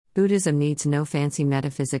Buddhism needs no fancy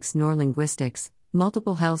metaphysics nor linguistics,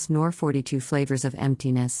 multiple hells nor 42 flavors of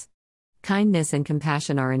emptiness. Kindness and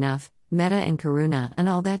compassion are enough, metta and karuna and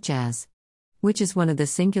all that jazz. Which is one of the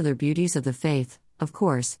singular beauties of the faith, of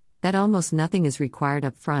course, that almost nothing is required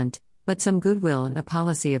up front, but some goodwill and a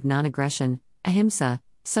policy of non-aggression, ahimsa,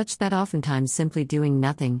 such that oftentimes simply doing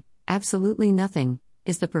nothing, absolutely nothing,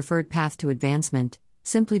 is the preferred path to advancement,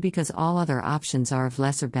 simply because all other options are of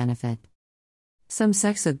lesser benefit. Some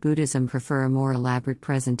sects of Buddhism prefer a more elaborate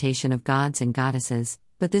presentation of gods and goddesses,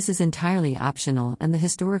 but this is entirely optional and the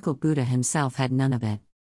historical Buddha himself had none of it.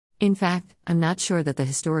 In fact, I'm not sure that the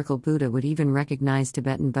historical Buddha would even recognize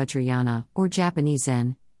Tibetan Vajrayana, or Japanese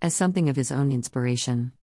Zen, as something of his own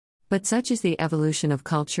inspiration. But such is the evolution of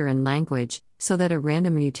culture and language, so that a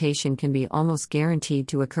random mutation can be almost guaranteed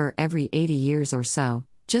to occur every 80 years or so,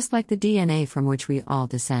 just like the DNA from which we all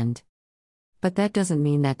descend. But that doesn't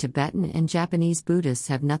mean that Tibetan and Japanese Buddhists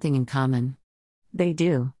have nothing in common. They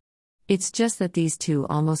do. It's just that these two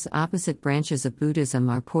almost opposite branches of Buddhism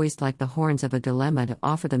are poised like the horns of a dilemma to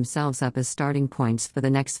offer themselves up as starting points for the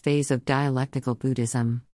next phase of dialectical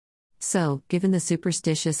Buddhism. So, given the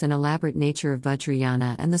superstitious and elaborate nature of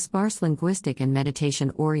Vajrayana and the sparse linguistic and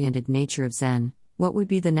meditation-oriented nature of Zen, what would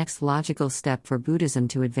be the next logical step for Buddhism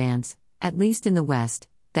to advance, at least in the West,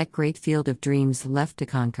 that great field of dreams left to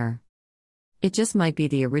conquer? It just might be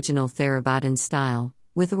the original Theravadan style,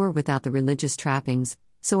 with or without the religious trappings,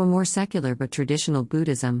 so a more secular but traditional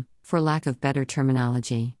Buddhism, for lack of better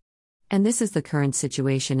terminology. And this is the current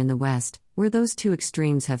situation in the West, where those two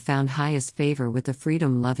extremes have found highest favor with the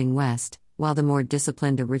freedom-loving West, while the more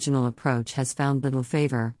disciplined original approach has found little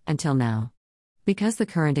favor, until now. Because the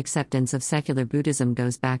current acceptance of secular Buddhism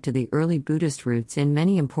goes back to the early Buddhist roots in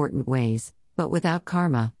many important ways, but without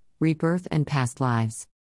karma, rebirth and past lives.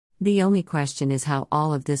 The only question is how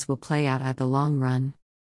all of this will play out at the long run.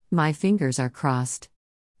 My fingers are crossed.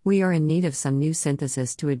 We are in need of some new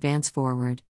synthesis to advance forward.